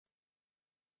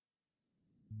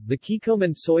The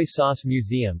Kikkoman Soy Sauce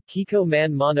Museum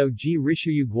Kikkoman Mono Ji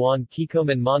Rishuyu Guan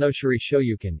Kikkoman Monoshiri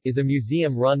Shoyukan is a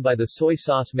museum run by the soy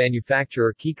sauce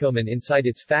manufacturer Kikkoman inside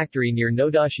its factory near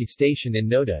Nodashi Station in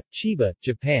Noda, Chiba,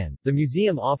 Japan. The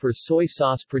museum offers soy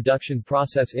sauce production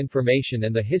process information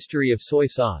and the history of soy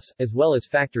sauce, as well as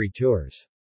factory tours.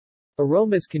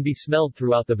 Aromas can be smelled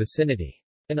throughout the vicinity.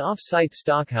 An off-site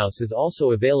stockhouse is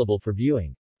also available for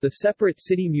viewing. The separate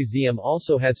city museum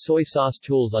also has soy sauce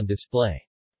tools on display.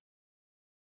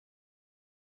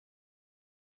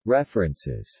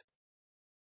 References.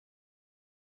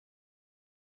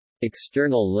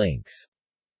 External links.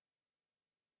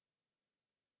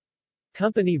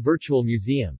 Company Virtual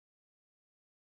Museum